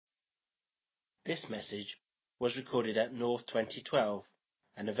This message was recorded at North 2012,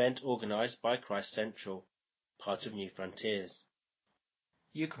 an event organised by Christ Central, part of New Frontiers.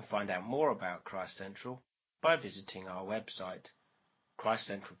 You can find out more about Christ Central by visiting our website,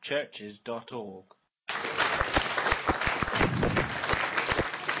 christcentralchurches.org.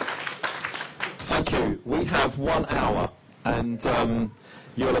 Thank you. We have 1 hour, and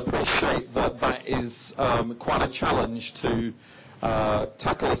you'll appreciate that is quite a challenge to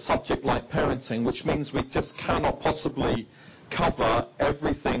tackle a subject like parenting, which means we just cannot possibly cover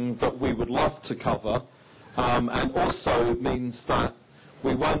everything that we would love to cover, and also means that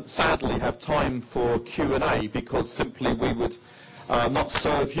we won't sadly have time for Q&A, because simply we would not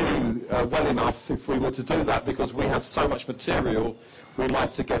serve you well enough if we were to do that, because we have so much material we'd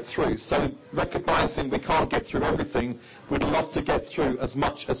like to get through. So recognising we can't get through everything, we'd love to get through as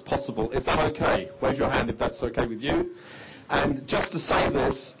much as possible. Is that okay? Wave your hand if that's okay with you. And just to say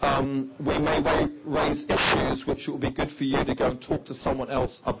this, we may raise issues which it will be good for you to go and talk to someone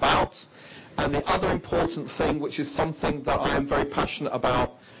else about. And the other important thing, which is something that I am very passionate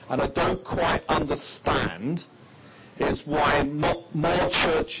about and I don't quite understand, is why not more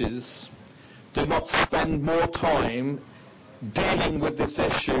churches do not spend more time dealing with this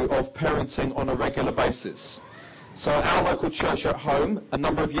issue of parenting on a regular basis. So our local church at home, a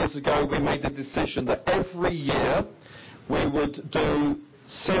number of years ago, we made the decision that every year we would do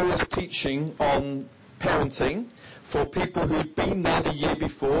serious teaching on parenting for people who'd been there the year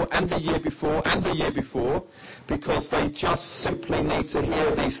before and the year before and the year before, because they just simply need to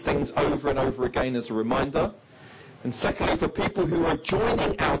hear these things over and over again as a reminder. And secondly, for people who are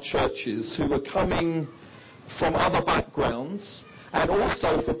joining our churches, who are coming from other backgrounds, and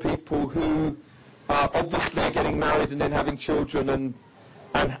also for people who are obviously getting married and then having children and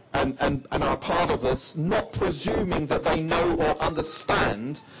are part of us, not presuming that they know or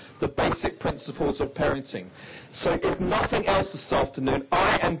understand the basic principles of parenting. So if nothing else this afternoon,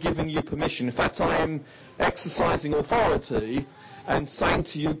 I am giving you permission. In fact, I am exercising authority and saying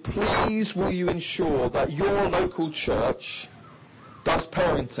to you, please will you ensure that your local church does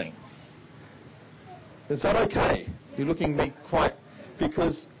parenting. Is that okay? You're looking at me quite...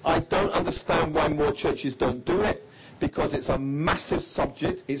 Because I don't understand why more churches don't do it, because it's a massive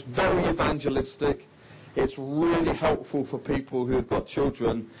subject, it's very evangelistic, it's really helpful for people who have got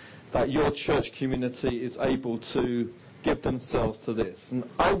children that your church community is able to give themselves to this. And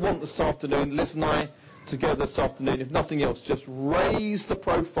I want this afternoon, Liz and I together this afternoon, if nothing else, just raise the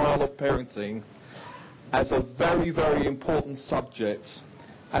profile of parenting as a very, very important subject.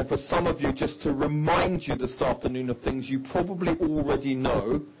 And for some of you, just to remind you this afternoon of things you probably already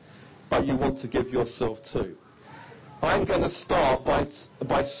know, but you want to give yourself to. I'm going to start by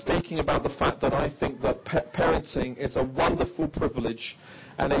speaking about the fact that I think that parenting is a wonderful privilege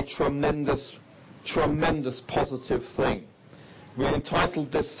and a tremendous, tremendous positive thing. We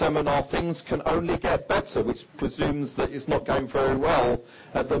entitled this seminar, Things Can Only Get Better, which presumes that it's not going very well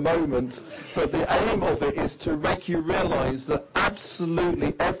at the moment. But the aim of it is to make you realise that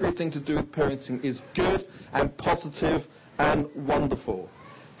absolutely everything to do with parenting is good and positive and wonderful.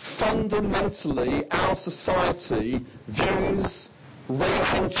 Fundamentally, our society views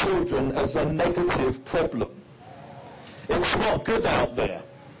raising children as a negative problem. It's not good out there.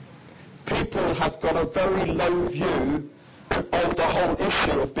 People have got a very low view of the whole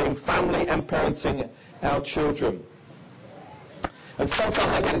issue of being family and parenting our children. And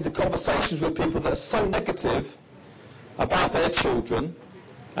sometimes I get into conversations with people that are so negative about their children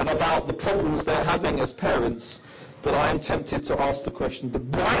and about the problems they're having as parents that I am tempted to ask the question,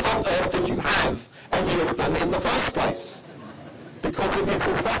 why on earth did you have any of them in the first place? Because if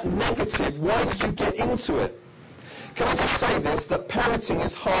it's that negative, why did you get into it? Can I just say this, that parenting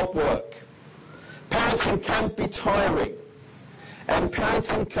is hard work. Parenting can be tiring. And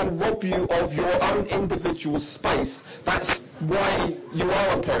parenting can rob you of your own individual space. That's why you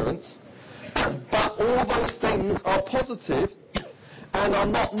are a parent. But all those things are positive and are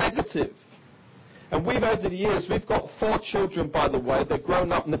not negative. And we've, over the years, we've got 4 children, by the way. They're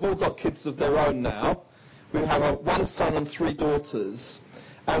grown up and they've all got kids of their own now. We have 1 son and 3 daughters.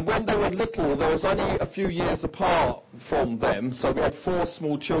 And when they were little, there was only a few years apart from them. So we had 4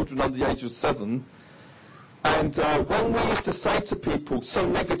 small children under the age of 7. And when we used to say to people, so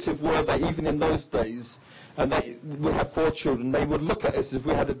negative were they even in those days, and we had 4 children, they would look at us as if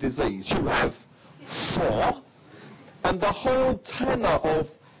we had a disease. You have 4? And the whole tenor of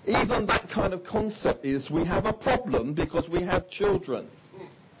even that kind of concept is we have a problem because we have children.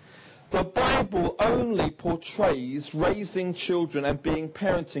 The Bible only portrays raising children and being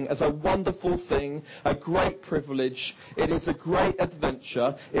parenting as a wonderful thing, a great privilege. It is a great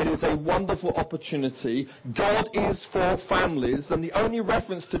adventure. It is a wonderful opportunity. God is for families, and the only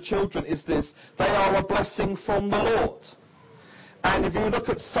reference to children is this: they are a blessing from the Lord. And if you look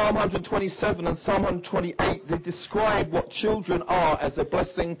at Psalm 127 and Psalm 128, they describe what children are as a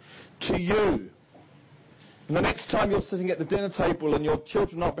blessing to you. And the next time you're sitting at the dinner table and your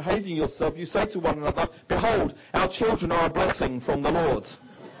children aren't behaving yourself, you say to one another, "Behold, our children are a blessing from the Lord."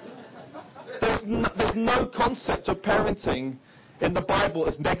 There's no concept of parenting in the Bible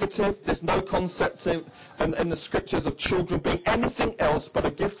as negative. There's no concept in the scriptures of children being anything else but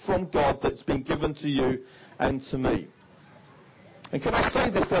a gift from God that's been given to you and to me. And can I say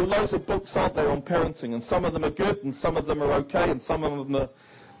this, there are loads of books out there on parenting, and some of them are good, and some of them are okay, and some of them are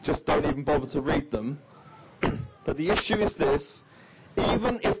just don't even bother to read them. But the issue is this: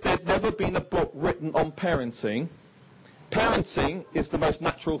 even if there'd never been a book written on parenting, parenting is the most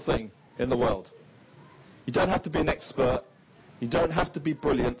natural thing in the world. You don't have to be an expert. You don't have to be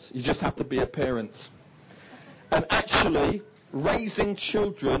brilliant. You just have to be a parent. And actually, raising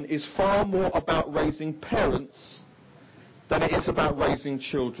children is far more about raising parents than it is about raising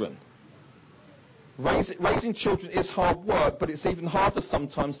children. Raising children is hard work, but it's even harder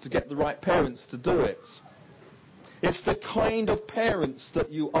sometimes to get the right parents to do it. It's the kind of parents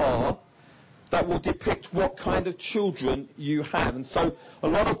that you are that will depict what kind of children you have. And so a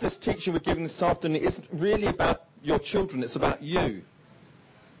lot of this teaching we're giving this afternoon isn't really about your children, it's about you.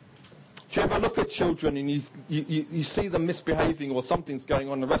 Do you ever look at children and you see them misbehaving, or something's going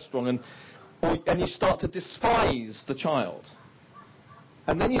on in a restaurant, and you start to despise the child?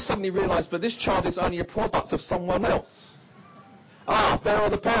 And then you suddenly realise, but this child is only a product of someone else. There are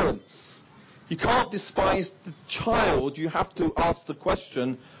the parents. You can't despise the child. You have to ask the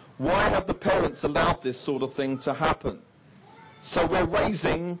question, why have the parents allowed this sort of thing to happen? So we're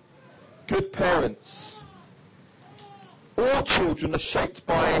raising good parents. All children are shaped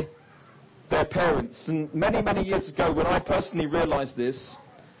by their parents. And many, many years ago, when I personally realised this,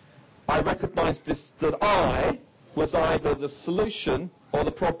 I recognised this, that I was either the solution or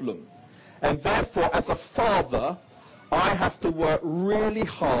the problem. And therefore, as a father, I have to work really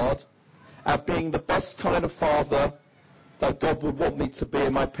hard at being the best kind of father that God would want me to be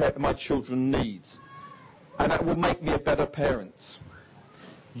and my children need. And that will make me a better parent.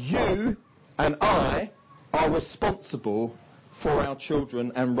 You and I are responsible for our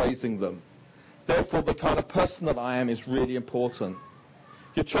children and raising them. Therefore, the kind of person that I am is really important.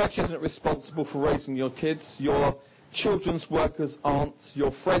 Your church isn't responsible for raising your kids. Your children's workers aren't.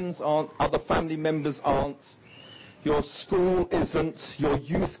 Your friends aren't. Other family members aren't. Your school isn't. Your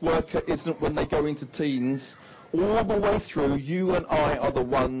youth worker isn't when they go into teens. All the way through, you and I are the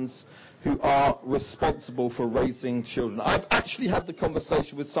ones who are responsible for raising children. I've actually had the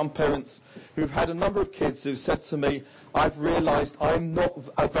conversation with some parents who've had a number of kids who've said to me, "I've realised I'm not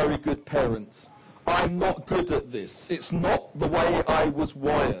a very good parent. I'm not good at this. It's not the way I was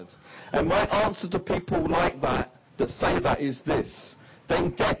wired." And my answer to people like that say that is this: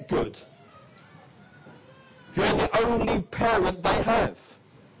 then get good. You're the only parent they have.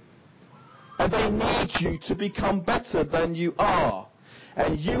 And they need you to become better than you are.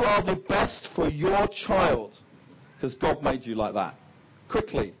 And you are the best for your child, because God made you like that.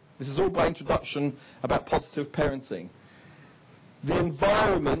 Quickly, this is all by introduction about positive parenting. The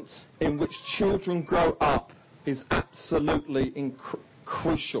environment in which children grow up is absolutely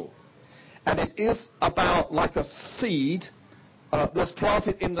crucial. And it is about like a seed that's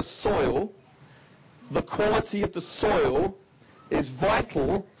planted in the soil. The quality of the soil is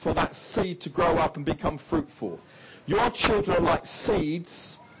vital for that seed to grow up and become fruitful. Your children are like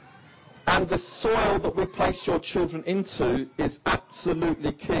seeds, and the soil that we place your children into is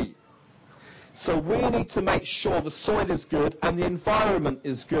absolutely key. So we need to make sure the soil is good and the environment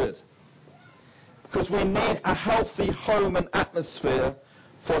is good, because we need a healthy home and atmosphere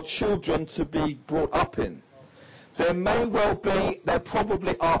for children to be brought up in. There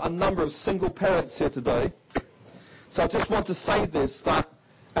probably are a number of single parents here today. So I just want to say this, that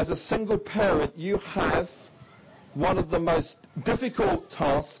as a single parent, you have one of the most difficult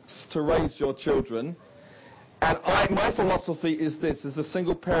tasks to raise your children. And my philosophy is this: as a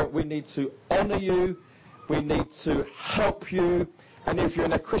single parent, we need to honour you, we need to help you, And if you're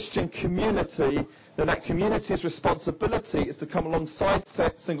in a Christian community, then that community's responsibility is to come alongside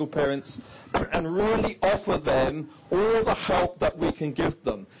single parents and really offer them all the help that we can give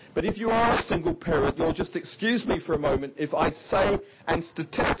them. But if you are a single parent, you'll just excuse me for a moment if I say, and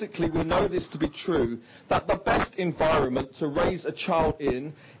statistically we know this to be true, that the best environment to raise a child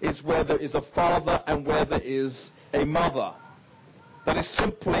in is where there is a father and where there is a mother. That is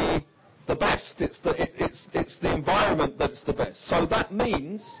simply the best. It's the environment that's the best. So that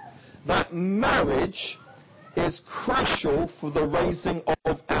means that marriage is crucial for the raising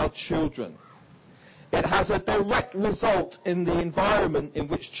of our children. It has a direct result in the environment in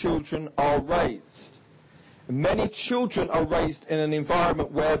which children are raised. Many children are raised in an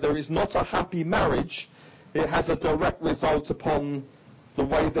environment where there is not a happy marriage. It has a direct result upon the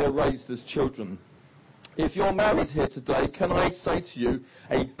way they're raised as children. If you're married here today, can I say to you,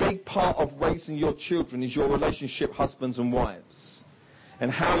 a big part of raising your children is your relationship, husbands and wives, and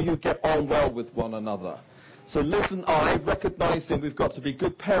how you get on well with one another. So Liz and I, recognising we've got to be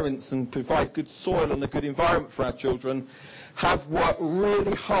good parents and provide good soil and a good environment for our children, have worked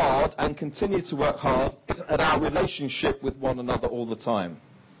really hard and continue to work hard at our relationship with one another all the time.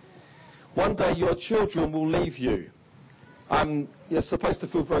 One day your children will leave you. You're supposed to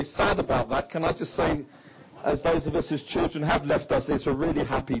feel very sad about that. Can I just say, as those of us whose children have left us, it's a really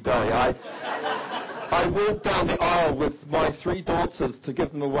happy day. I walked down the aisle with my 3 daughters to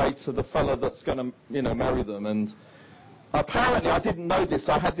give them away to the fella that's going to, marry them. And apparently, I didn't know this.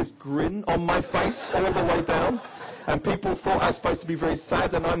 I had this grin on my face all the way down. And people thought I was supposed to be very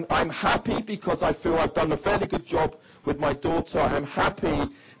sad. And I'm happy because I feel I've done a fairly good job with my daughter. I'm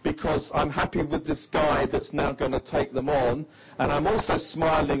happy because I'm happy with this guy that's now going to take them on. And I'm also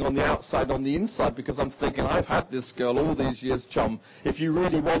smiling on the outside, on the inside, because I'm thinking, I've had this girl all these years, chum. If you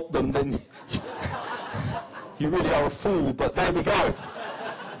really want them, then you really are a fool. But there we go.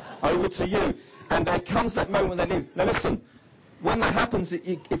 Over to you. And there comes that moment when they leave. Now listen, when that happens,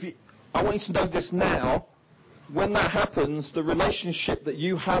 I want you to know this now. When that happens, the relationship that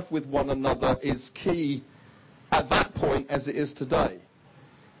you have with one another is key at that point as it is today.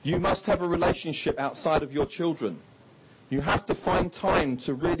 You must have a relationship outside of your children. You have to find time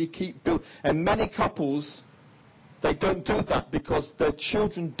to really keep building. And many couples, they don't do that because their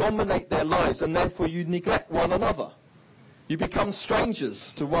children dominate their lives, and therefore you neglect one another. You become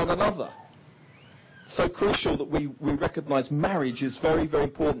strangers to one another. So crucial that we recognise marriage is very, very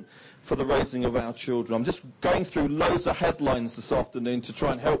important for the raising of our children. I'm just going through loads of headlines this afternoon to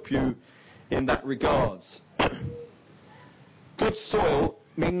try and help you in that regards. Good soil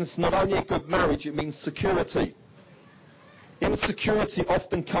means not only a good marriage, it means security. Insecurity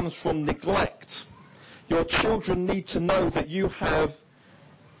often comes from neglect. Your children need to know that you have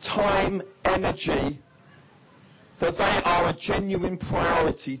time, energy, that they are a genuine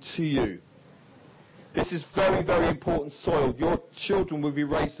priority to you. This is very, very important soil. Your children will be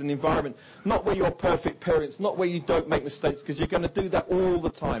raised in an environment, not where you're perfect parents, not where you don't make mistakes, because you're going to do that all the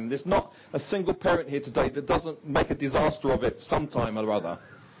time. There's not a single parent here today that doesn't make a disaster of it sometime or other.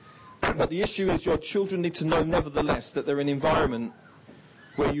 But the issue is your children need to know, nevertheless, that they're in an environment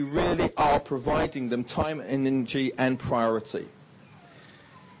where you really are providing them time, energy, and priority.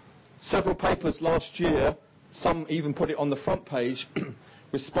 Several papers last year, some even put it on the front page,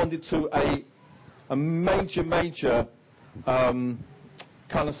 responded to a major kind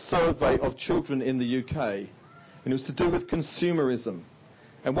of survey of children in the UK, and it was to do with consumerism.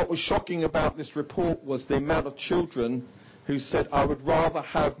 And what was shocking about this report was the amount of children who said, I would rather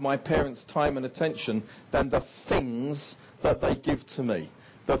have my parents' time and attention than the things that they give to me.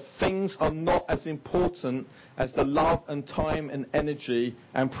 The things are not as important as the love and time and energy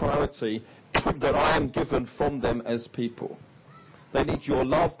and priority that I am given from them as people. They need your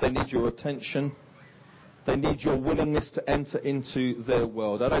love, they need your attention. They need your willingness to enter into their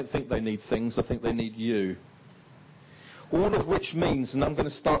world. I don't think they need things, I think they need you. All of which means, and I'm going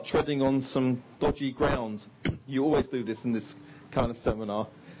to start treading on some dodgy ground, you always do this in this kind of seminar,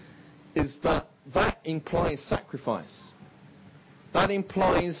 is that implies sacrifice. That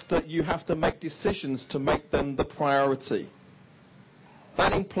implies that you have to make decisions to make them the priority.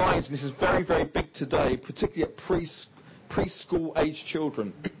 That implies, and this is very, very big today, particularly at preschool age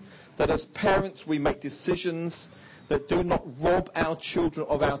children, that as parents we make decisions that do not rob our children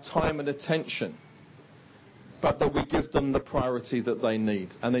of our time and attention, but that we give them the priority that they need,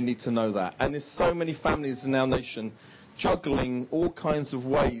 and they need to know that. And there's so many families in our nation juggling all kinds of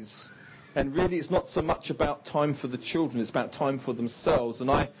ways, and really it's not so much about time for the children, it's about time for themselves. And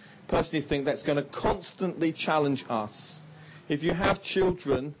I personally think that's going to constantly challenge us. If you have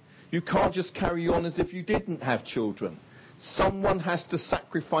children, you can't just carry on as if you didn't have children. Someone has to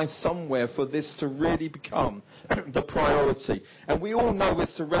sacrifice somewhere for this to really become the priority. And we all know we're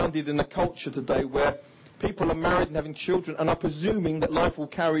surrounded in a culture today where people are married and having children and are presuming that life will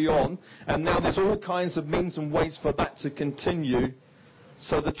carry on. And now there's all kinds of means and ways for that to continue.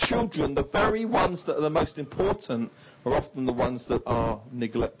 So the children, the very ones that are the most important, are often the ones that are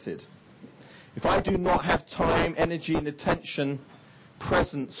neglected. If I do not have time, energy and attention,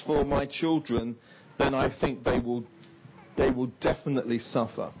 presence for my children, then I think they will definitely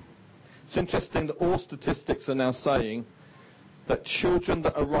suffer. It's interesting that all statistics are now saying that children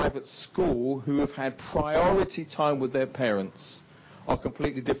that arrive at school who have had priority time with their parents are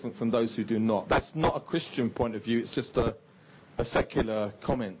completely different from those who do not. That's not a Christian point of view, it's just a secular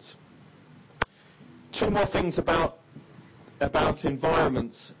comment. Two more things about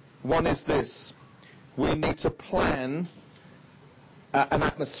environments. One is this: we need to plan an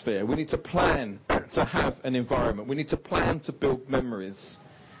atmosphere. We need to plan to have an environment. We need to plan to build memories.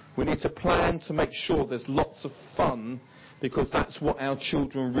 We need to plan to make sure there's lots of fun, because that's what our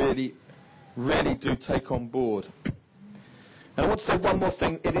children really, really do take on board. And I want to say one more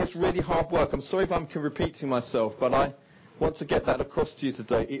thing. It is really hard work. I'm sorry if I'm repeating myself, but I want to get that across to you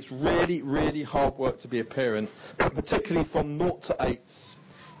today. It's really, really hard work to be a parent, particularly from 0 to 8s.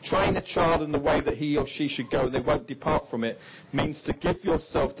 Train a child in the way that he or she should go and they won't depart from it means to give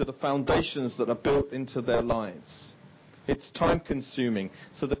yourself to the foundations that are built into their lives. It's time consuming.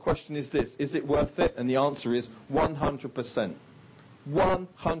 So the question is this: is it worth it? And the answer is 100%.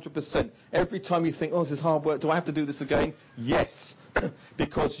 100%. Every time you think, oh, this is hard work, do I have to do this again? Yes.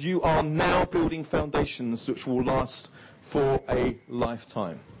 Because you are now building foundations which will last for a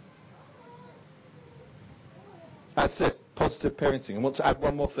lifetime. That's it. Positive parenting. I want to add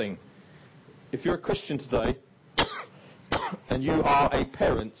one more thing. If you're a Christian today and you are a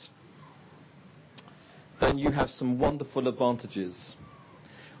parent, then you have some wonderful advantages.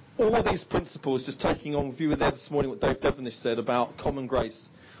 All of these principles, just taking on view there this morning what Dave Devenish said about common grace,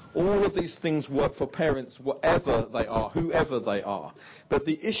 all of these things work for parents, whatever they are, whoever they are. But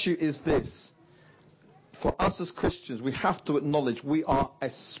the issue is this: for us as Christians, we have to acknowledge we are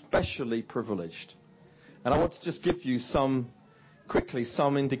especially privileged. And I want to just give you some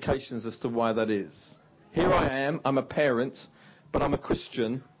indications as to why that is. Here I am, I'm a parent, but I'm a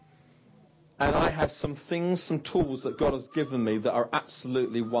Christian, and I have some things, some tools that God has given me that are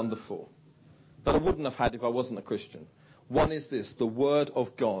absolutely wonderful, that I wouldn't have had if I wasn't a Christian. One is this: the Word of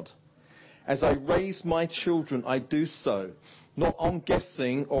God. As I raise my children, I do so not on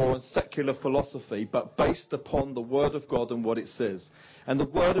guessing or on secular philosophy, but based upon the Word of God and what it says. And the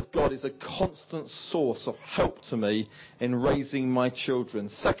Word of God is a constant source of help to me in raising my children.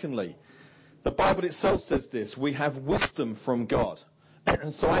 Secondly, the Bible itself says this: we have wisdom from God.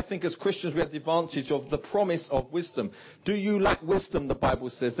 And so I think as Christians we have the advantage of the promise of wisdom. Do you lack wisdom, the Bible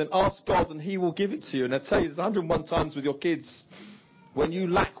says? Then ask God and He will give it to you. And I tell you, there's 101 times with your kids when you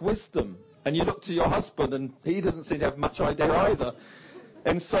lack wisdom and you look to your husband and he doesn't seem to have much idea either.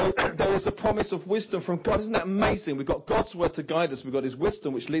 And so there is a promise of wisdom from God. Isn't that amazing? We've got God's Word to guide us. We've got His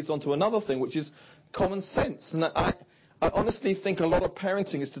wisdom, which leads on to another thing, which is common sense. And I honestly think a lot of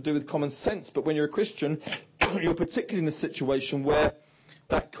parenting is to do with common sense. But when you're a Christian, you're particularly in a situation where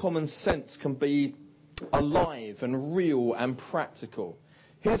that common sense can be alive and real and practical.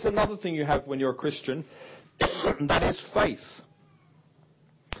 Here's another thing you have when you're a Christian, and that is faith.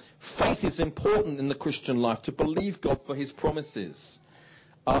 Faith is important in the Christian life, to believe God for His promises.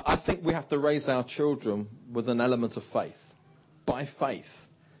 I think we have to raise our children with an element of faith. By faith.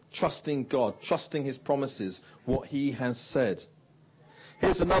 Trusting God, trusting His promises, what He has said.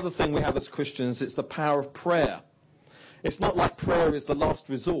 Here's another thing we have as Christians: it's the power of prayer. It's not like prayer is the last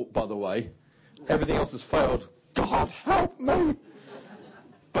resort, by the way. Everything else has failed. God, help me!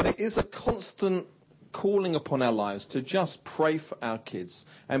 But it is a constant calling upon our lives to just pray for our kids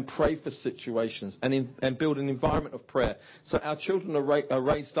and pray for situations and build an environment of prayer. So our children are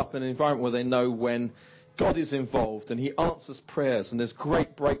raised up in an environment where they know when God is involved and He answers prayers and there's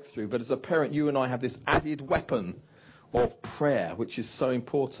great breakthrough. But as a parent, you and I have this added weapon of prayer, which is so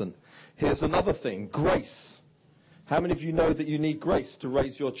important. Here's another thing: grace. How many of you know that you need grace to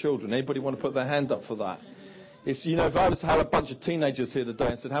raise your children? Anybody want to put their hand up for that? It's, if I was to have a bunch of teenagers here today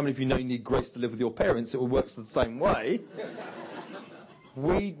and said, how many of you know you need grace to live with your parents? It all works the same way.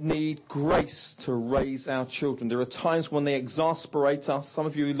 We need grace to raise our children. There are times when they exasperate us. Some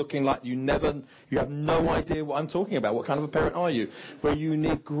of you are looking like you have no idea what I'm talking about. What kind of a parent are you? Where you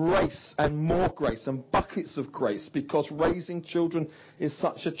need grace and more grace and buckets of grace, because raising children is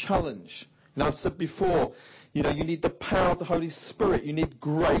such a challenge. Now, I've said before, you need the power of the Holy Spirit. You need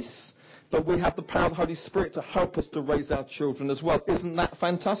grace, but we have the power of the Holy Spirit to help us to raise our children as well. Isn't that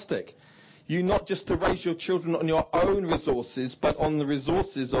fantastic? You not just to raise your children on your own resources, but on the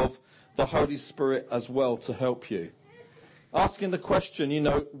resources of the Holy Spirit as well to help you. Asking the question,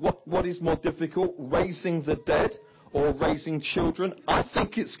 what is more difficult, raising the dead or raising children? I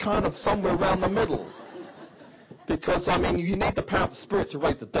think it's kind of somewhere around the middle. Because, you need the power of the Spirit to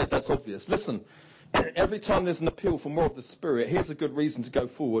raise the dead, that's obvious. Listen, every time there's an appeal for more of the Spirit, here's a good reason to go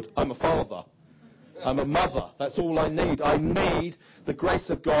forward. I'm a father. I'm a mother. That's all I need. I need the grace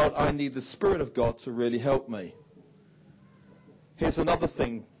of God. I need the Spirit of God to really help me. Here's another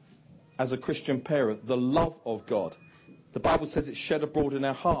thing as a Christian parent, the love of God. The Bible says it's shed abroad in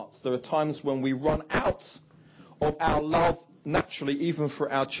our hearts. There are times when we run out of our love naturally, even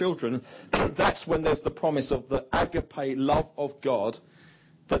for our children. That's when there's the promise of the agape love of God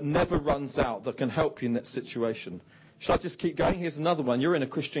that never runs out, that can help you in that situation. Shall I just keep going? Here's another one. You're in a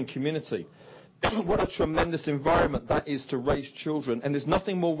Christian community. What a tremendous environment that is to raise children. And there's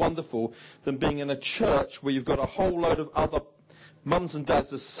nothing more wonderful than being in a church where you've got a whole load of other mums and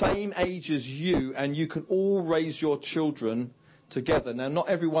dads the same age as you, and you can all raise your children together. Now, not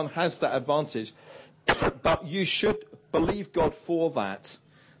everyone has that advantage, but you should believe God for that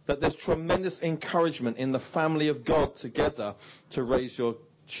there's tremendous encouragement in the family of God together to raise your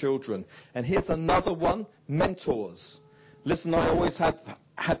children. And here's another one, mentors. Listen, I always had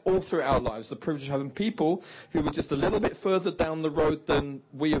all through our lives the privilege of having people who were just a little bit further down the road than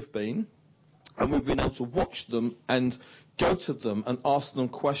we have been, and we've been able to watch them and go to them and ask them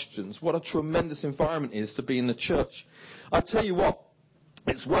questions. What a tremendous environment it is to be in the church. I tell you what,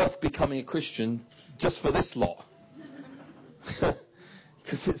 it's worth becoming a Christian just for this lot.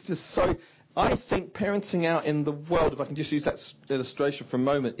 Because it's just so... I think parenting out in the world, if I can just use that illustration for a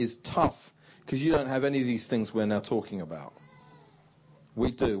moment, is tough. Because you don't have any of these things we're now talking about.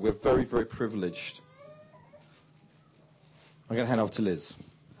 We do. We're very, very privileged. I'm going to hand over to Liz.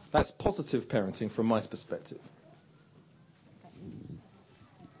 That's positive parenting from my perspective.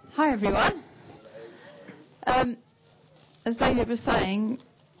 Hi, everyone. As David was saying,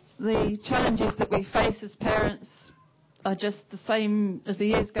 the challenges that we face as parents are just the same as the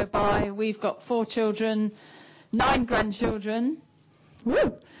years go by. We've got 4 children, 9 grandchildren.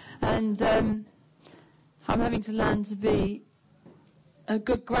 Woo! And I'm having to learn to be a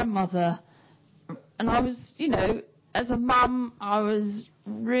good grandmother. And I was, as a mum, I was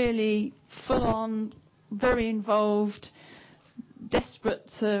really full on, very involved, desperate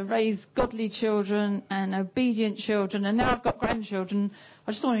to raise godly children and obedient children, and now I've got grandchildren.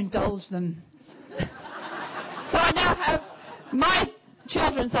 I just want to indulge them. So I now have my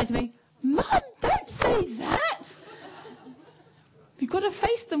children say to me, "Mum, don't say that. You've got to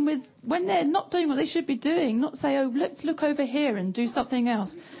face them with when they're not doing what they should be doing, not say, oh, let's look over here and do something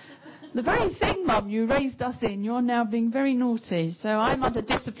else. The very thing, Mum, you raised us in, you're now being very naughty. So I'm under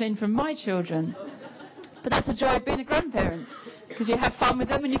discipline from my children." But that's the joy of being a grandparent, because you have fun with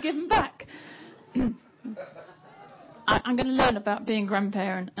them and you give them back. I'm going to learn about being a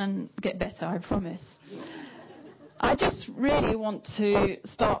grandparent and get better, I promise. I just really want to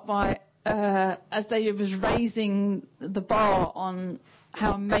start by, as David was raising the bar on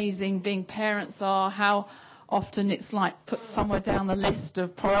how amazing being parents are, how often it's like put somewhere down the list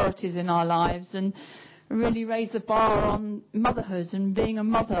of priorities in our lives, and really raise the bar on motherhood and being a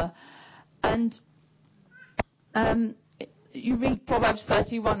mother. And you read Proverbs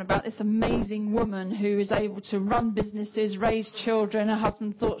 31 about this amazing woman who is able to run businesses, raise children. Her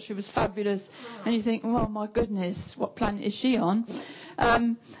husband thought she was fabulous. And you think, oh, my goodness, what planet is she on?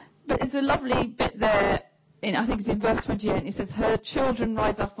 But there's a lovely bit there, I think it's in verse 28, and it says, her children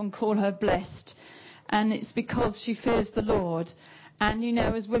rise up and call her blessed. And it's because she fears the Lord. And,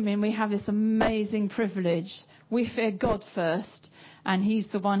 as women, we have this amazing privilege. We fear God first, and He's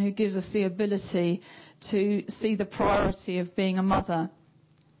the one who gives us the ability to see the priority of being a mother.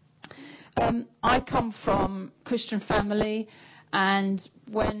 I come from a Christian family, and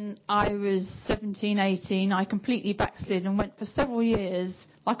when I was 17, 18, I completely backslid and went for several years,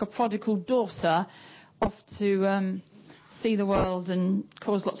 like a prodigal daughter, off to see the world and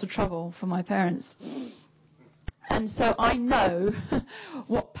cause lots of trouble for my parents. And so I know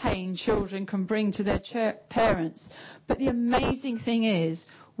what pain children can bring to their parents. But the amazing thing is,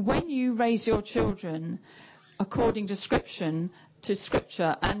 when you raise your children according to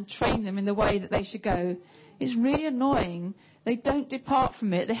Scripture and train them in the way that they should go, it's really annoying. They don't depart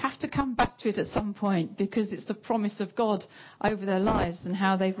from it. They have to come back to it at some point, because it's the promise of God over their lives and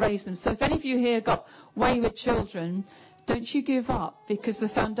how they've raised them. So if any of you here got wayward children, don't you give up, because the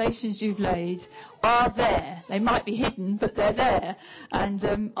foundations you've laid are there. They might be hidden, but they're there.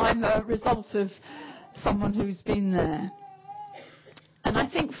 And I'm a result of someone who's been there. And I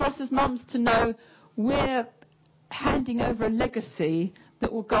think for us as mums to know we're handing over a legacy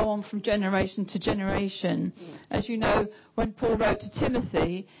that will go on from generation to generation. As you know, when Paul wrote to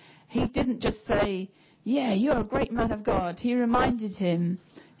Timothy, he didn't just say, yeah, you're a great man of God. He reminded him.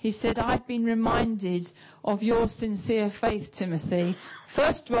 He said, I've been reminded of your sincere faith, Timothy.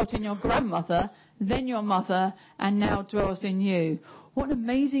 First dwelt in your grandmother, then your mother, and now dwells in you. What an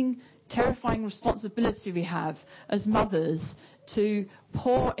amazing, terrifying responsibility we have as mothers to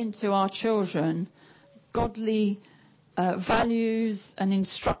pour into our children godly values and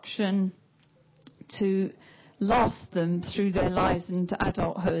instruction to last them through their lives into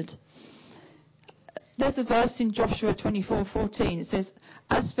adulthood. There's a verse in Joshua 24:14. It says,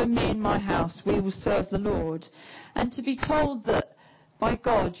 as for me and my house, we will serve the Lord. And to be told that by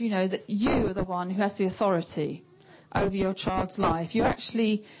God, you know, that you are the one who has the authority over your child's life.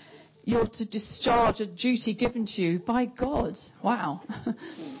 You're to discharge a duty given to you by God. Wow.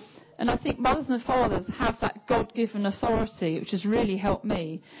 And I think mothers and fathers have that God-given authority, which has really helped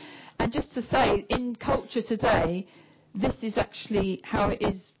me. And just to say, in culture today, this is actually how it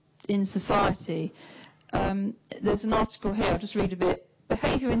is in society. There's an article here, I'll just read a bit.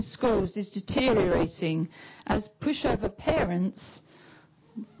 Behaviour in schools is deteriorating as pushover parents,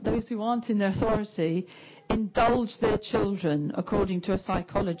 those who aren't in their authority, indulge their children, according to a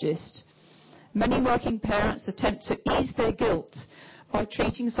psychologist. Many working parents attempt to ease their guilt by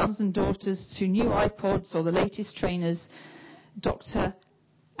treating sons and daughters to new iPods or the latest trainers. Dr.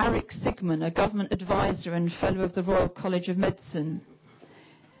 Eric Sigman, a government advisor and fellow of the Royal College of Medicine,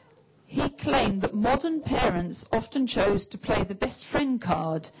 he claimed that modern parents often chose to play the best friend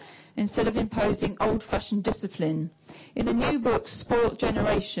card instead of imposing old-fashioned discipline. In a new book, Spoilt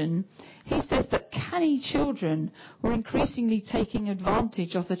Generation, he says that canny children were increasingly taking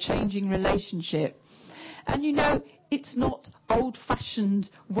advantage of the changing relationship. And you know, it's not old-fashioned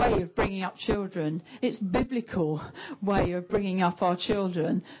way of bringing up children. It's biblical way of bringing up our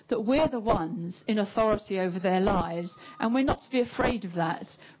children, that we're the ones in authority over their lives, and we're not to be afraid of that.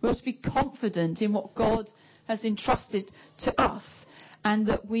 We're to be confident in what God has entrusted to us, and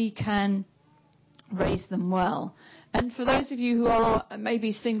that we can raise them well. And for those of you who are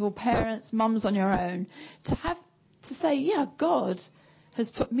maybe single parents, mums on your own, to say, yeah, God has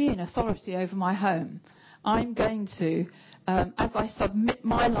put me in authority over my home. I'm going to, as I submit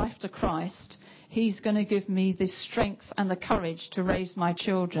my life to Christ, He's going to give me the strength and the courage to raise my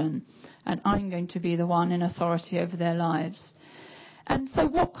children, and I'm going to be the one in authority over their lives. And so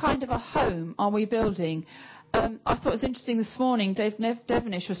what kind of a home are we building? I thought it was interesting this morning, Dave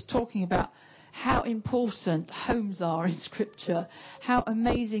Devenish was talking about how important homes are in Scripture, how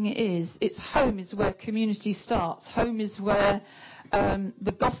amazing it is. Home is where community starts. Home is where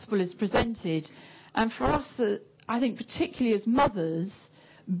the gospel is presented. And for us, I think particularly as mothers,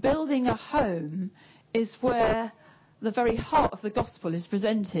 building a home is where the very heart of the gospel is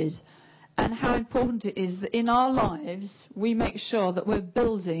presented, and how important it is that in our lives we make sure that we're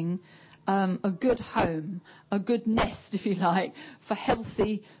building a good home, a good nest, if you like, for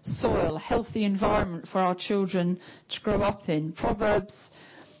healthy soil, a healthy environment for our children to grow up in. Proverbs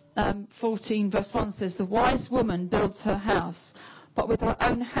 14 verse 1 says, the wise woman builds her house, but with her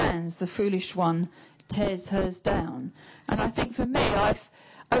own hands the foolish one tears hers down. And I think for me, I've,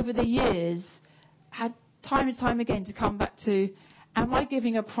 over the years, had time and time again to come back to, am I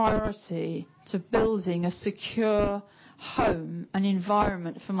giving a priority to building a secure home, an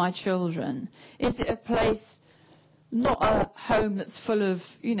environment for my children? Is it a place, not a home that's full of,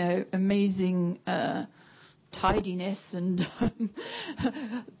 you know, amazing tidiness and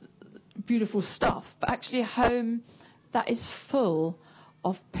beautiful stuff, but actually a home that is full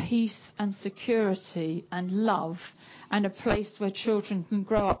of peace and security and love, and a place where children can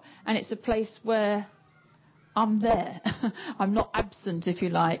grow up, and it's a place where I'm there. I'm not absent, if you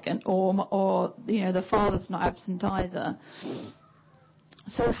like, or you know, the father's not absent either.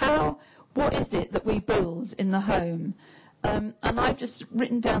 So what is it that we build in the home? And I've just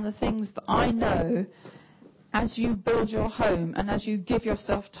written down the things that I know. As you build your home and as you give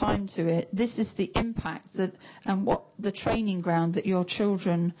yourself time to it, this is the impact and what the training ground that your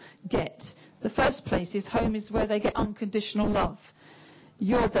children get. The first place is home is where they get unconditional love.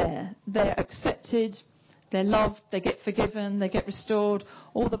 You're there. They're accepted. They're loved, they get forgiven, they get restored,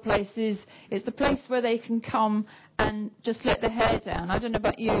 all the places. It's the place where they can come and just let their hair down. I don't know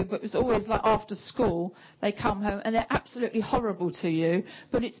about you, but it was always like after school, they come home and they're absolutely horrible to you,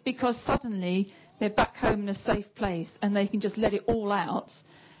 but it's because suddenly they're back home in a safe place and they can just let it all out,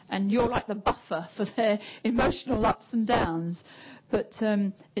 and you're like the buffer for their emotional ups and downs. But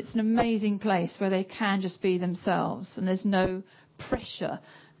it's an amazing place where they can just be themselves, and there's no pressure,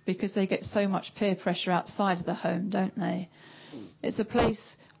 because they get so much peer pressure outside of the home, don't they? It's a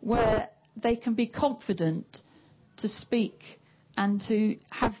place where they can be confident to speak and to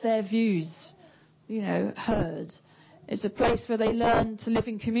have their views, heard. It's a place where they learn to live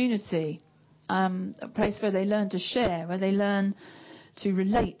in community, a place where they learn to share, where they learn to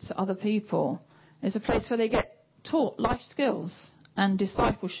relate to other people. It's a place where they get taught life skills and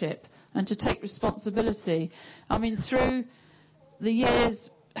discipleship and to take responsibility. I mean, through the years,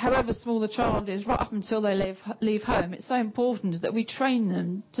 however small the child is, right up until they leave home, it's so important that we train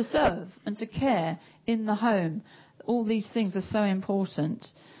them to serve and to care in the home. All these things are so important.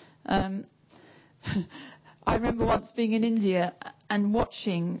 I remember once being in India and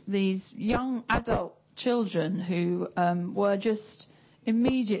watching these young adult children who were just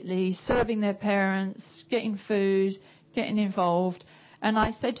immediately serving their parents, getting food, getting involved. And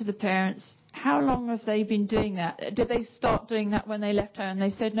I said to the parents, how long have they been doing that? Did they start doing that when they left home?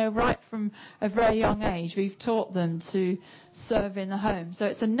 They said, no, right from a very young age, we've taught them to serve in the home. So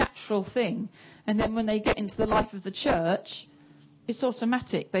it's a natural thing. And then when they get into the life of the church, it's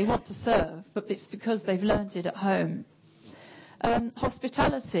automatic. They want to serve, but it's because they've learned it at home.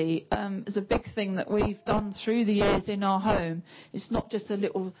 Hospitality is a big thing that we've done through the years in our home. It's not just a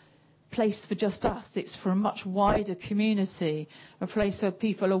little place for just us, it's for a much wider community, a place where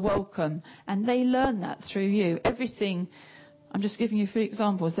people are welcome, and they learn that through you. Everything, I'm just giving you a few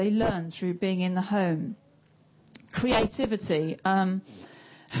examples, they learn through being in the home. Creativity,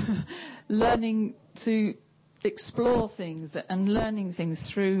 learning to explore things and learning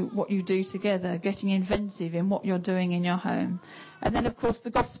things through what you do together, getting inventive in what you're doing in your home. And then, of course, the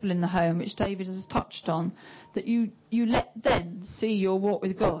gospel in the home, which David has touched on, that you let them see your walk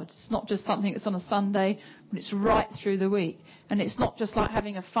with God. It's not just something that's on a Sunday, but it's right through the week. And it's not just like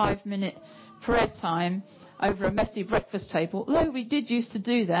having a 5-minute prayer time over a messy breakfast table, although we did used to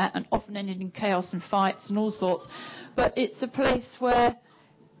do that and often ended in chaos and fights and all sorts. But it's a place where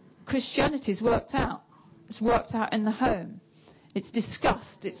Christianity's worked out. It's worked out in the home. It's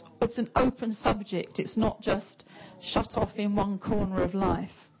discussed. It's an open subject. It's not just shut off in one corner of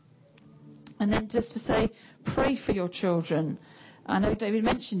life. And then just to say, pray for your children. I know David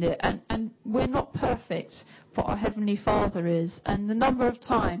mentioned it, and we're not perfect, but our Heavenly Father is. And the number of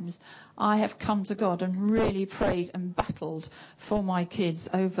times I have come to God and really prayed and battled for my kids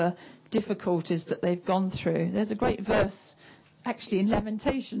over difficulties that they've gone through. There's a great verse, actually, in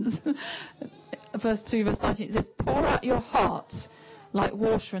Lamentations, verse 2, verse 19, it says, pour out your heart like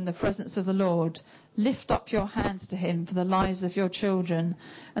water in the presence of the Lord. Lift up your hands to him for the lives of your children.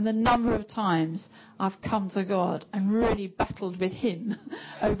 And the number of times I've come to God and really battled with him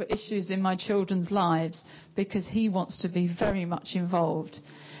over issues in my children's lives, because he wants to be very much involved.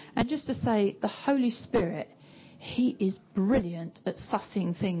 And just to say, the Holy Spirit, he is brilliant at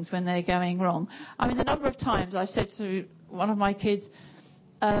sussing things when they're going wrong. I mean, the number of times I said to one of my kids,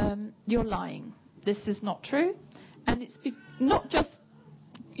 you're lying. This is not true. And it's not just,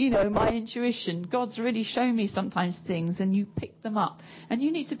 my intuition. God's really shown me sometimes things, and you pick them up. And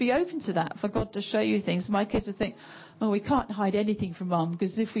you need to be open to that, for God to show you things. My kids will think, oh, we can't hide anything from Mum,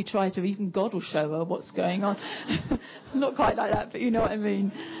 because if we try to, even God will show her what's going on. Not quite like that, but you know what I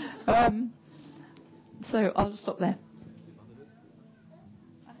mean. So I'll stop there.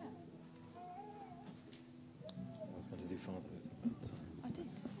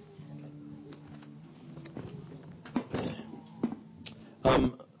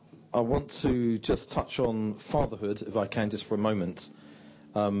 I want to just touch on fatherhood, if I can, just for a moment.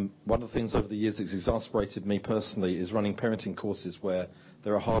 One of the things over the years that's exasperated me personally is running parenting courses where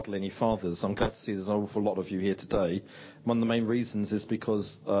there are hardly any fathers. I'm glad to see there's an awful lot of you here today. One of the main reasons is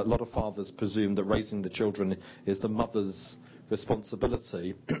because a lot of fathers presume that raising the children is the mother's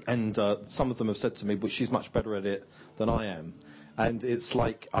responsibility, and some of them have said to me, but she's much better at it than I am. And it's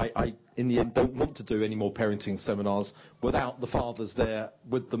like I, in the end, don't want to do any more parenting seminars without the fathers there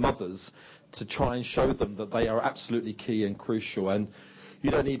with the mothers to try and show them that they are absolutely key and crucial. And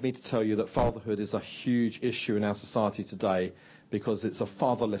you don't need me to tell you that fatherhood is a huge issue in our society today, because it's a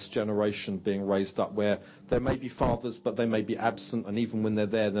fatherless generation being raised up where there may be fathers, but they may be absent, and even when they're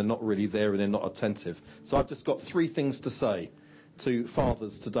there, they're not really there and they're not attentive. So I've just got 3 things to say. to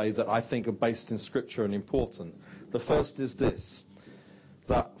fathers today that I think are based in Scripture and important. The first is this,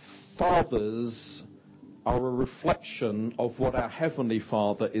 that fathers are a reflection of what our Heavenly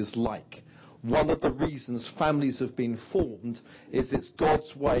Father is like. One of the reasons families have been formed is it's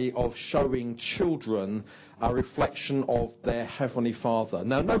God's way of showing children a reflection of their Heavenly Father.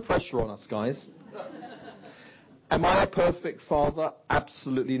 Now, no pressure on us, guys. Am I a perfect father?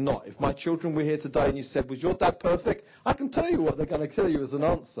 Absolutely not. If my children were here today and you said, was your dad perfect? I can tell you what they're going to tell you as an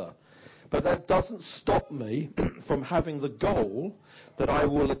answer. But that doesn't stop me from having the goal that I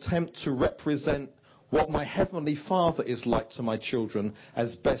will attempt to represent what my Heavenly Father is like to my children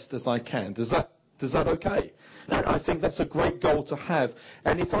as best as I can. Does that okay? I think that's a great goal to have.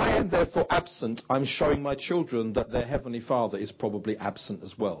 And if I am therefore absent, I'm showing my children that their Heavenly Father is probably absent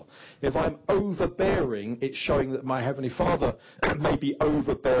as well. If I'm overbearing, it's showing that my Heavenly Father may be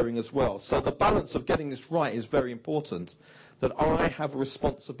overbearing as well. So the balance of getting this right is very important, that I have a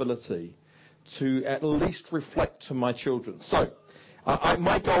responsibility to at least reflect to my children. So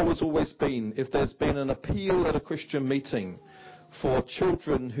my goal has always been, if there's been an appeal at a Christian meeting for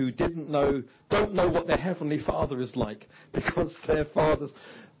children who don't know what their Heavenly Father is like because their fathers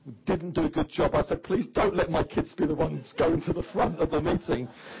didn't do a good job, I said, please don't let my kids be the ones going to the front of the meeting,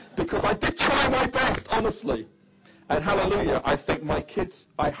 because I did try my best, honestly. And hallelujah, I think my kids,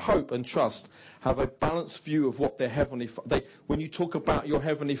 I hope and trust, have a balanced view of what their Heavenly Father... When you talk about your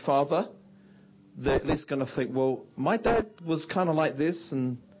Heavenly Father, they're at least going to think, well, my dad was kind of like this,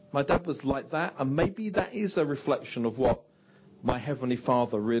 and my dad was like that, and maybe that is a reflection of what my Heavenly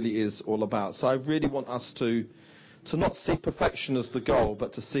Father really is all about. So I really want us to not see perfection as the goal,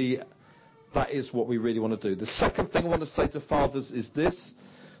 but to see that is what we really want to do. The second thing I want to say to fathers is this,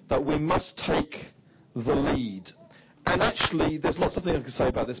 that we must take the lead. And actually, there's lots of things I can say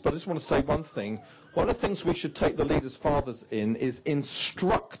about this, but I just want to say one thing. One of the things we should take the lead as fathers in is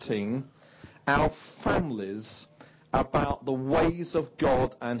instructing our families about the ways of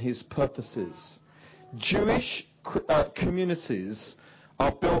God and His purposes. Jewish communities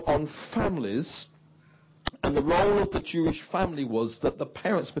are built on families, and the role of the Jewish family was that the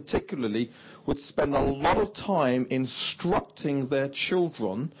parents particularly would spend a lot of time instructing their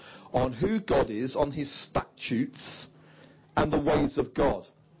children on who God is, on His statutes and the ways of God.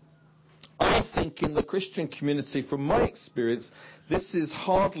 I think in the Christian community, from my experience, this is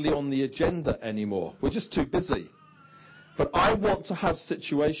hardly on the agenda anymore. We're just too busy. But I want to have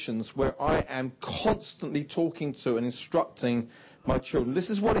situations where I am constantly talking to and instructing my children. This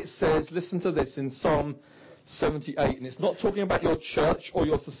is what it says, listen to this, in Psalm 78. And it's not talking about your church or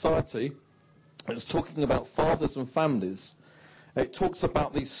your society. It's talking about fathers and families. It talks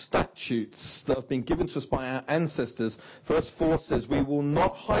about these statutes that have been given to us by our ancestors. Verse 4 says, we will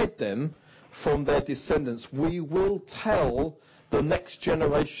not hide them from their descendants. We will tell the next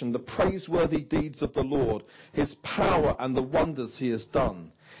generation the praiseworthy deeds of the Lord, His power and the wonders He has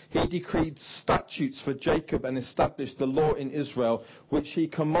done. He decreed statutes for Jacob and established the law in Israel, which He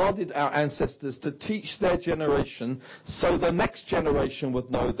commanded our ancestors to teach their generation, so the next generation would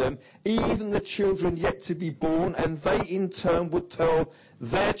know them, even the children yet to be born, and they in turn would tell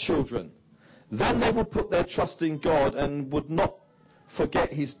their children. Then they would put their trust in God and would not forget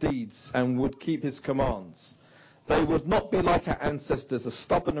His deeds and would keep His commands. They would not be like our ancestors, a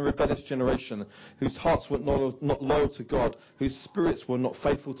stubborn and rebellious generation whose hearts were not loyal to God, whose spirits were not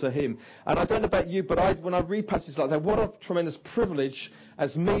faithful to Him. And I don't know about you, but when I read passages like that, what a tremendous privilege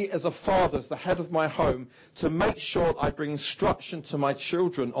as me, as a father, as the head of my home, to make sure I bring instruction to my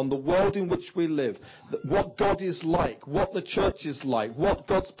children on the world in which we live, what God is like, what the church is like, what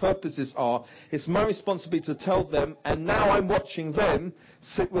God's purposes are. It's my responsibility to tell them, and now I'm watching them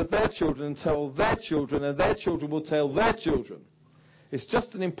sit with their children and tell their children, and their children will tell their children. It's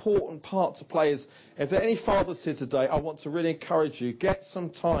just an important part to play. If there are any fathers here today, I want to really encourage you, get some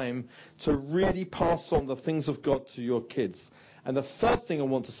time to really pass on the things of God to your kids. And the third thing I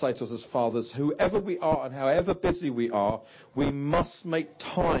want to say to us as fathers, whoever we are and however busy we are, we must make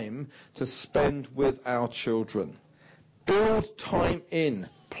time to spend with our children. Build time in.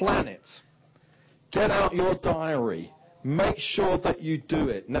 Plan it. Get out your diary. Make sure that you do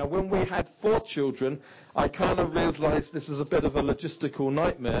it. Now, when we had 4 children, I kind of realized this is a bit of a logistical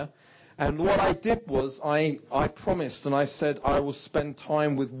nightmare. And what I did was I promised and I said I will spend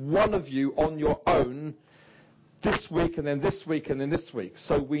time with one of you on your own this week and then this week and then this week.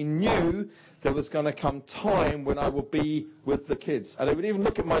 So we knew there was going to come time when I would be with the kids. And I would even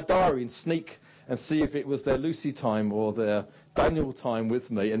look at my diary and sneak and see if it was their Lucy time or their Daniel time with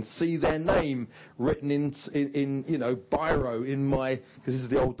me, and see their name written in biro in my, because this is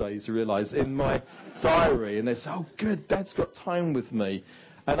the old days, you realise, in my diary, and they say, oh good, Dad's got time with me.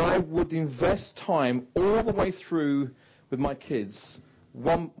 And I would invest time all the way through with my kids.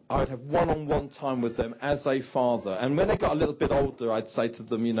 I would have one-on-one time with them as a father. And when they got a little bit older, I'd say to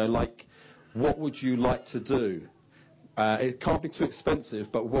them, what would you like to do? It can't be too expensive,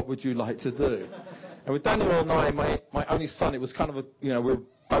 but what would you like to do? And with Daniel and I, my only son, it was kind of we were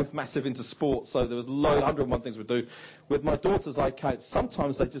both massive into sports, so there was 101 things we'd do. With my daughters,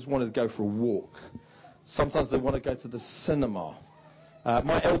 sometimes they just wanted to go for a walk. Sometimes they want to go to the cinema.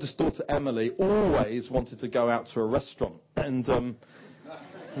 My eldest daughter, Emily, always wanted to go out to a restaurant. And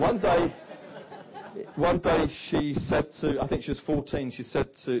one day she said I think she was 14,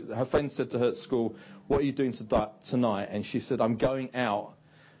 her friend said to her at school, what are you doing tonight? And she said, I'm going out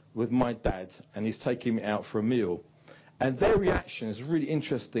with my dad, and he's taking me out for a meal. And their reaction is really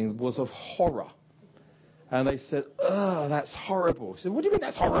interesting, was of horror. And they said, oh, that's horrible. She said, what do you mean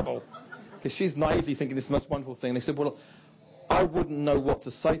that's horrible? Because she's naively thinking it's the most wonderful thing. They said, well, I wouldn't know what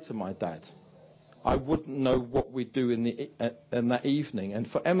to say to my dad. I wouldn't know what we'd do in that evening. And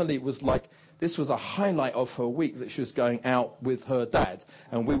for Emily, it was like this was a highlight of her week, that she was going out with her dad,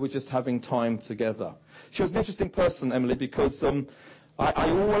 and we were just having time together. She was an interesting person, Emily, because I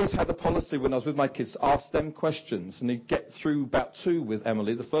always had a policy when I was with my kids to ask them questions, and you get through about 2 with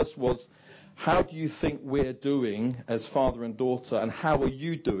Emily. The first was, how do you think we're doing as father and daughter, and how are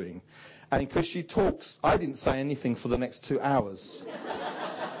you doing? And because she talks, I didn't say anything for the next 2 hours.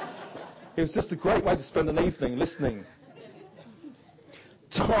 It was just a great way to spend an evening listening.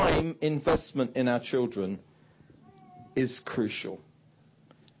 Time investment in our children is crucial.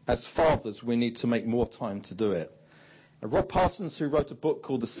 As fathers, we need to make more time to do it. Rob Parsons, who wrote a book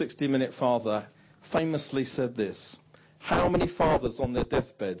called The 60-Minute Father, famously said this: how many fathers on their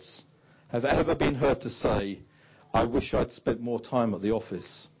deathbeds have ever been heard to say, I wish I'd spent more time at the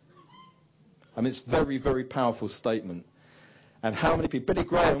office? I mean, it's a very, very powerful statement. And how many people... Billy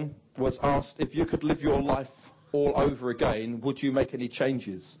Graham was asked, if you could live your life all over again, would you make any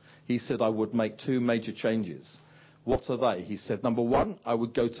changes? He said, I would make 2 major changes. What are they? He said, number 1, I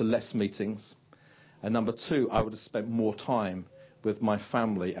would go to less meetings. And number 2, I would have spent more time with my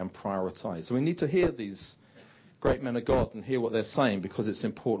family and prioritise. So we need to hear these great men of God and hear what they're saying, because it's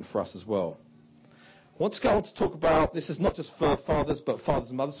important for us as well. I want to go on to talk about, this is not just for fathers, but fathers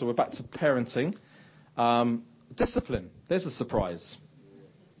and mothers, so we're back to parenting. Discipline. There's a surprise.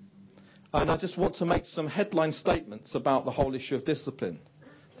 And I just want to make some headline statements about the whole issue of discipline.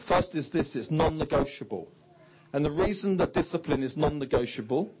 First is this: it's non-negotiable. And the reason that discipline is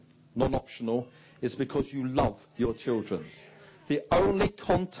non-negotiable, non-optional, is because you love your children. The only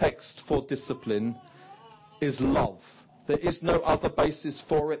context for discipline is love. There is no other basis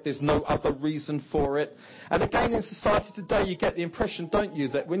for it. There's no other reason for it. And again, in society today, you get the impression, don't you,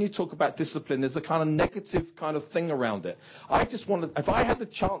 that when you talk about discipline, there's a kind of negative kind of thing around it. I just wanted, if I had the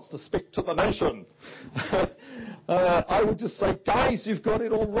chance to speak to the nation, I would just say, guys, you've got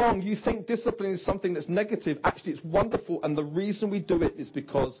it all wrong. You think discipline is something that's negative. Actually, it's wonderful. And the reason we do it is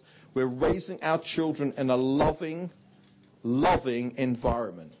because we're raising our children in a loving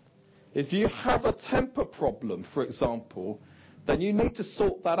environment. If you have a temper problem, for example, then you need to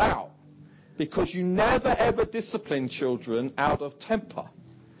sort that out, because you never ever discipline children out of temper.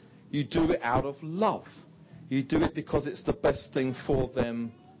 You do it out of love. You do it because it's the best thing for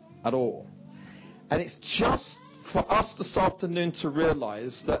them at all. And it's just for us this afternoon to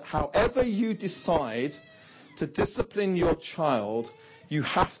realize that however you decide to discipline your child, you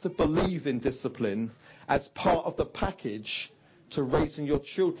have to believe in discipline as part of the package to raising your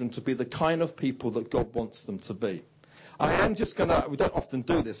children to be the kind of people that God wants them to be. I am just going to, we don't often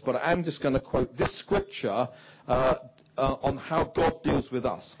do this, but I am just going to quote this scripture on how God deals with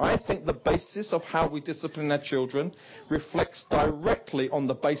us. I think the basis of how we discipline our children reflects directly on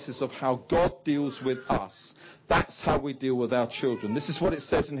the basis of how God deals with us. That's how we deal with our children. This is what it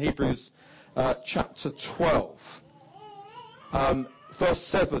says in Hebrews chapter 12. Verse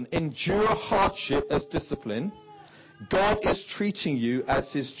 7, endure hardship as discipline. God is treating you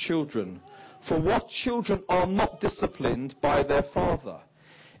as his children. For what children are not disciplined by their father?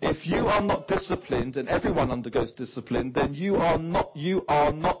 If you are not disciplined, and everyone undergoes discipline, then you are not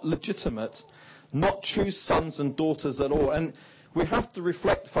legitimate, not true sons and daughters at all. And we have to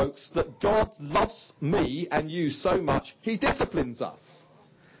reflect, folks, that God loves me and you so much, he disciplines us.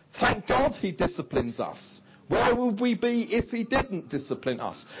 Thank God he disciplines us. Where would we be if he didn't discipline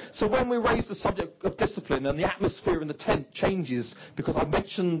us? So when we raise the subject of discipline and the atmosphere in the tent changes because I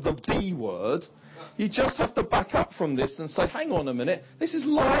mentioned the D word, you just have to back up from this and say, hang on a minute, this is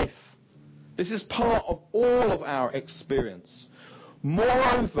life. This is part of all of our experience.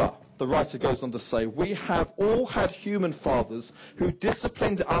 Moreover, the writer goes on to say, we have all had human fathers who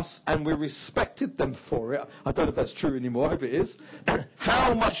disciplined us and we respected them for it. I don't know if that's true anymore, I hope it is.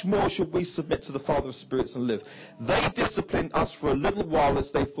 How much more should we submit to the Father of spirits and live? They disciplined us for a little while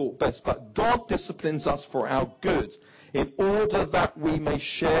as they thought best, but God disciplines us for our good, in order that we may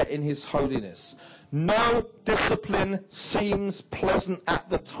share in his holiness. No discipline seems pleasant at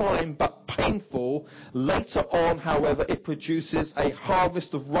the time, but painful. Later on, however, it produces a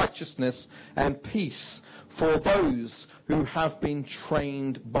harvest of righteousness and peace for those who have been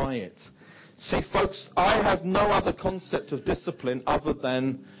trained by it. See, folks, I have no other concept of discipline other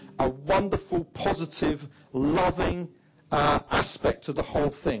than a wonderful, positive, loving aspect to the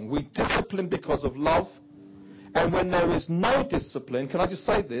whole thing. We discipline because of love. And when there is no discipline, can I just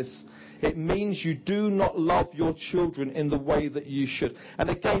say this? It means you do not love your children in the way that you should. And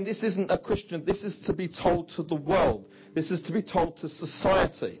again, this isn't a Christian. This is to be told to the world. This is to be told to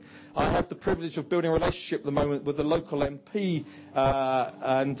society. I have the privilege of building a relationship at the moment with the local MP,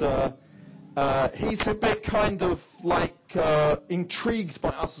 and he's a bit kind of like intrigued by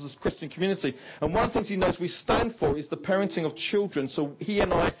us as a Christian community. And one of the things he knows we stand for is the parenting of children. So he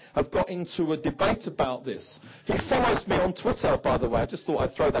and I have got into a debate about this. He follows me on Twitter, by the way. I just thought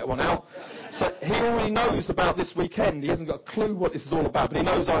I'd throw that one out. So he already knows about this weekend. He hasn't got a clue what this is all about, but he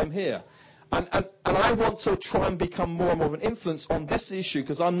knows I'm here. And I want to try and become more and more of an influence on this issue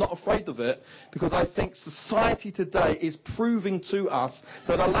because I'm not afraid of it, because I think society today is proving to us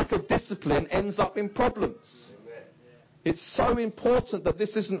that a lack of discipline ends up in problems. It's so important that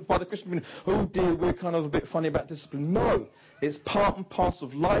this isn't by the Christian community, oh dear, we're kind of a bit funny about discipline. No, it's part and parcel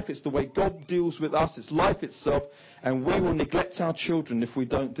of life. It's the way God deals with us. It's life itself. And we will neglect our children if we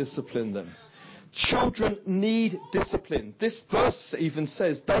don't discipline them. Children need discipline. This verse even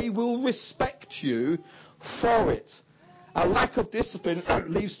says they will respect you for it. A lack of discipline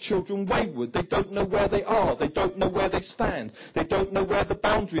leaves children wayward. They don't know where they are. They don't know where they stand. They don't know where the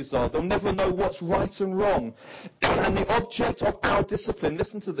boundaries are. They'll never know what's right and wrong. And the object of our discipline,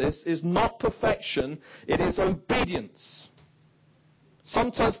 listen to this, is not perfection. It is obedience.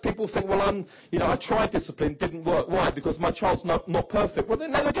 Sometimes people think, well, I tried discipline, didn't work. Why? Because my child's not perfect. Well, they're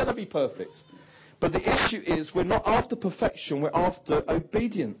never going to be perfect. But the issue is we're not after perfection, we're after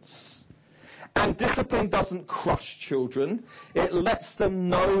obedience. And discipline doesn't crush children. It lets them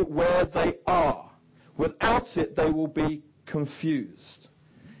know where they are. Without it, they will be confused.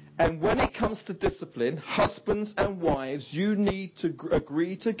 And when it comes to discipline, husbands and wives, you need to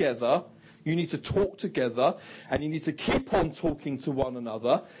agree together. You need to talk together, and you need to keep on talking to one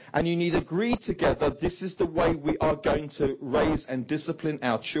another, and you need to agree together, this is the way we are going to raise and discipline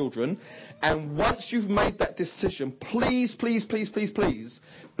our children. And once you've made that decision, please, please, please, please, please,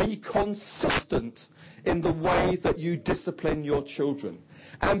 be consistent in the way that you discipline your children.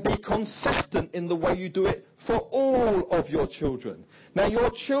 And be consistent in the way you do it for all of your children. Now, your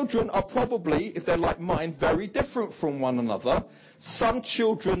children are probably, if they're like mine, very different from one another. Some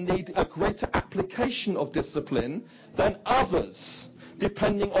children need a greater application of discipline than others,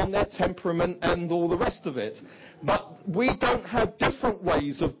 depending on their temperament and all the rest of it. But we don't have different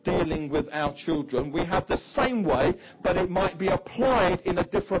ways of dealing with our children. We have the same way, but it might be applied in a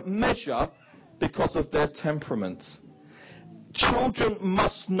different measure because of their temperament. Children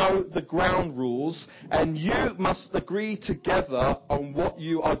must know the ground rules, and you must agree together on what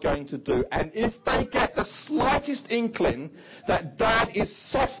you are going to do. And if they get the slightest inkling that dad is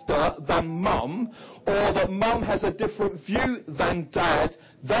softer than mum, or that mum has a different view than dad,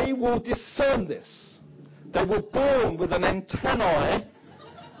 they will discern this. They were born with an antennae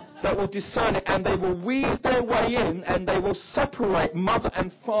that will discern it, and they will weave their way in, and they will separate mother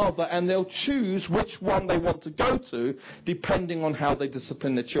and father, and they'll choose which one they want to go to, depending on how they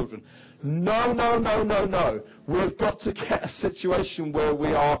discipline their children. No, no, no, no, no. We've got to get a situation where we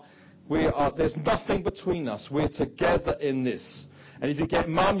are, there's nothing between us. We're together in this. And if you get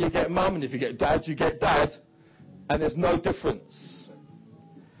mum, you get mum, and if you get dad, you get dad. And there's no difference.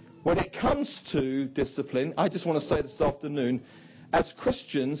 When it comes to discipline, I just want to say this afternoon, as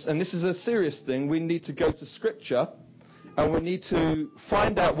Christians, and this is a serious thing, we need to go to Scripture and we need to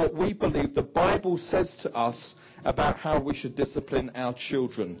find out what we believe the Bible says to us about how we should discipline our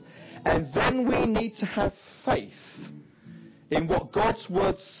children. And then we need to have faith in what God's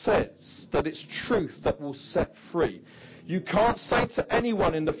word says, that it's truth that will set free. You can't say to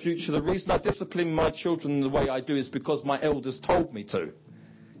anyone in the future, the reason I discipline my children the way I do is because my elders told me to.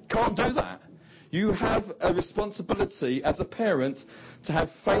 Can't do that. You have a responsibility as a parent to have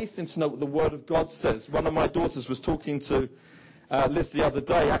faith and to know what the Word of God says. One of my daughters was talking to Liz the other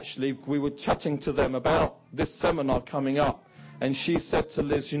day, actually. We were chatting to them about this seminar coming up. And she said to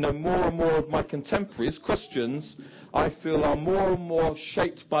Liz, you know, more and more of my contemporaries, Christians, I feel are more and more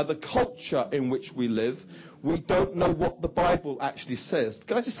shaped by the culture in which we live. We don't know what the Bible actually says.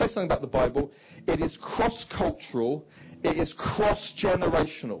 Can I just say something about the Bible? It is cross-cultural. It is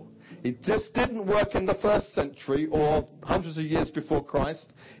cross-generational. It just didn't work in the first century or hundreds of years before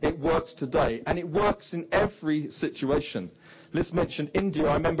Christ. It works today, and it works in every situation. Liz mentioned India.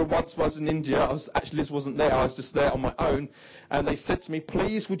 I remember once I was in India. Actually, Liz wasn't there. I was just there on my own. And they said to me,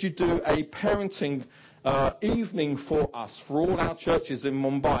 please, would you do a parenting evening for us, for all our churches in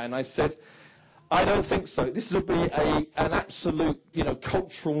Mumbai? And I said, I don't think so. This will be an absolute,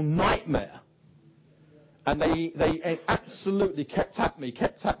 cultural nightmare. And they absolutely kept at me.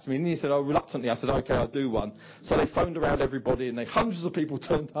 And he said, reluctantly, I said, okay, I'll do one. So they phoned around everybody, and hundreds of people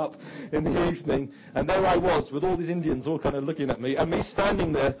turned up in the evening. And there I was with all these Indians all kind of looking at me, and me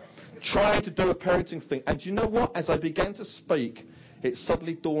standing there trying to do a parenting thing. And you know what? As I began to speak, it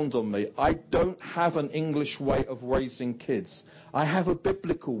suddenly dawned on me, I don't have an English way of raising kids. I have a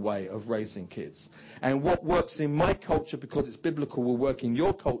biblical way of raising kids. And what works in my culture, because it's biblical, will work in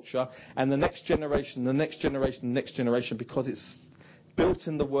your culture, and the next generation, the next generation, the next generation, because it's built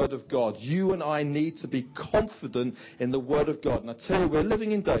in the Word of God. You and I need to be confident in the Word of God. And I tell you, we're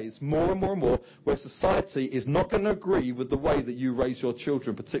living in days, more and more and more, where society is not going to agree with the way that you raise your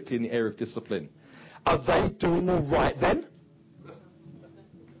children, particularly in the area of discipline. Are they doing all right then?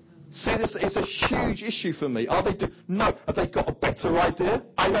 See, this is a huge issue for me. No. Have they got a better idea?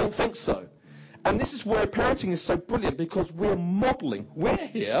 I don't think so. And this is where parenting is so brilliant, because we're modelling. We're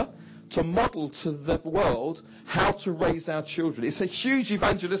here to model to the world how to raise our children. It's a huge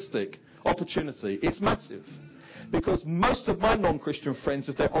evangelistic opportunity. It's massive. Because most of my non-Christian friends,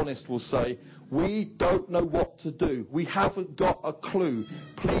 if they're honest, will say, we don't know what to do. We haven't got a clue.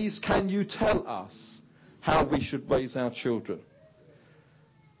 Please, can you tell us how we should raise our children?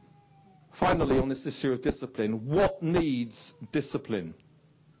 Finally, on this issue of discipline, what needs discipline?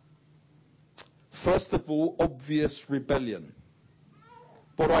 First of all, obvious rebellion.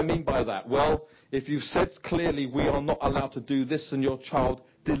 What do I mean by that? Well, if you've said clearly we are not allowed to do this and your child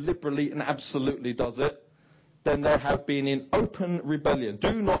deliberately and absolutely does it, then there have been in open rebellion.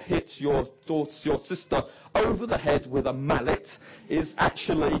 Do not hit your sister over the head with a mallet is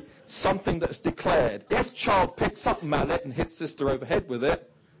actually something that's declared. If child picks up mallet and hits sister over the head with it,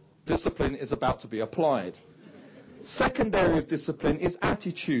 discipline is about to be applied. Second area of discipline is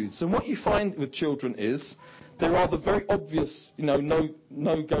attitudes. And what you find with children is there are the very obvious,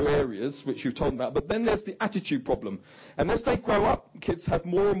 no-go areas, which you've told them about, but then there's the attitude problem. And as they grow up, kids have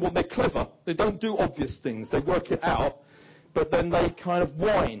more and more, they're clever. They don't do obvious things. They work it out, but then they kind of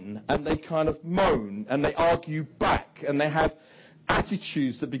whine, and they kind of moan, and they argue back, and they have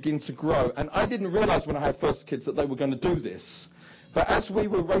attitudes that begin to grow. And I didn't realize when I had first kids that they were going to do this. But as we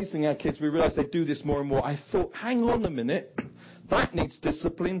were raising our kids, we realized they do this more and more. I thought, hang on a minute, that needs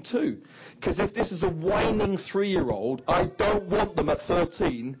discipline too. Because if this is a whining 3-year-old, I don't want them at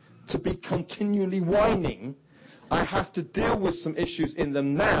 13 to be continually whining. I have to deal with some issues in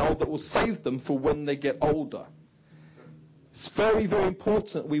them now that will save them for when they get older. It's very, very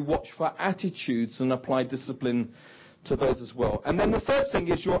important we watch for attitudes and apply discipline to those as well. And then the third thing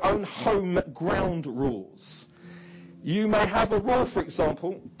is your own home ground rules. You may have a rule, for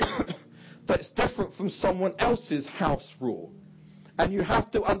example, that's different from someone else's house rule. And you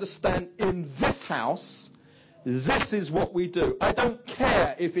have to understand, in this house, this is what we do. I don't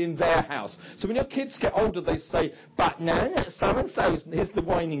care if in their house. So when your kids get older, they say, but no, so-and-so's, here's the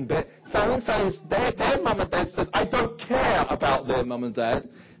whining bit, so-and-so's, their mum and dad says, I don't care about their mum and dad.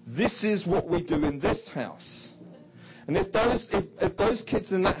 This is what we do in this house. And if those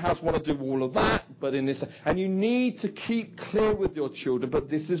kids in that house want to do all of that, but in this, and you need to keep clear with your children, but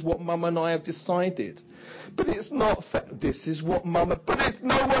this is what Mum and I have decided. But it's not fair. This is what Mum, but it's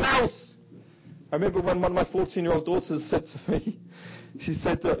no one else. I remember when one of my 14-year-old daughters said to me, she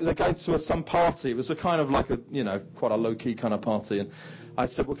said that they're going to some party. It was a kind of like quite a low-key kind of party. And I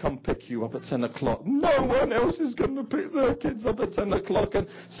said, we'll come pick you up at 10 o'clock. No one else is going to pick their kids up at 10 o'clock. And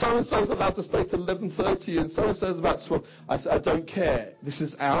so-and-so's allowed to stay till 11:30 and so-and-so's about 12. I said, I don't care. This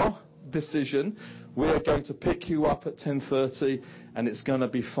is our decision. We're going to pick you up at 10:30 and it's going to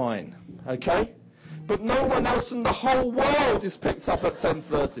be fine. Okay? but no one else in the whole world is picked up at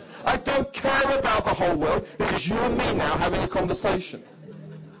 10:30. I don't care about the whole world. This is you and me now having a conversation.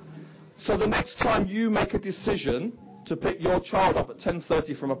 So the next time you make a decision to pick your child up at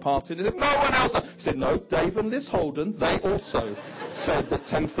 10:30 from a party, and if no one else, he said, no, Dave and Liz Holden, they also said at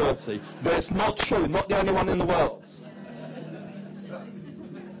 10:30. But it's not true, not the only one in the world.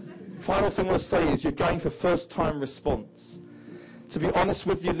 Final thing I want to say is you're going for first-time response. To be honest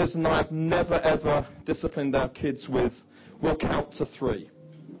with you, Liz and I have never, ever disciplined our kids with, we'll count to 3.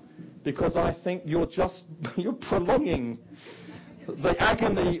 Because I think you're prolonging the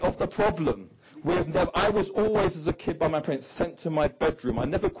agony of the problem. I was always, as a kid, by my parents, sent to my bedroom. I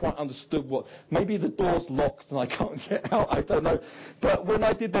never quite understood maybe the door's locked and I can't get out, I don't know. But when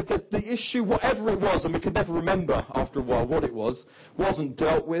I did the issue, whatever it was, and we could never remember after a while what it was, wasn't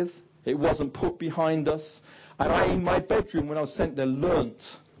dealt with. It wasn't put behind us. And I, in my bedroom, when I was sent there, learnt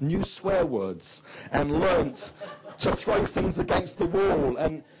new swear words and learnt to throw things against the wall.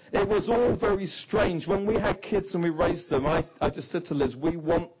 And it was all very strange. When we had kids and we raised them, I just said to Liz, we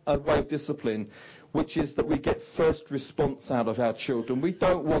want a way of discipline, which is that we get first response out of our children. We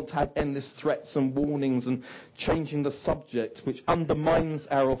don't want to have endless threats and warnings and changing the subject, which undermines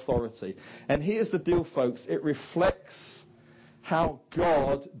our authority. And here's the deal, folks. It reflects how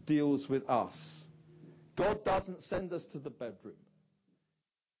God deals with us. God doesn't send us to the bedroom.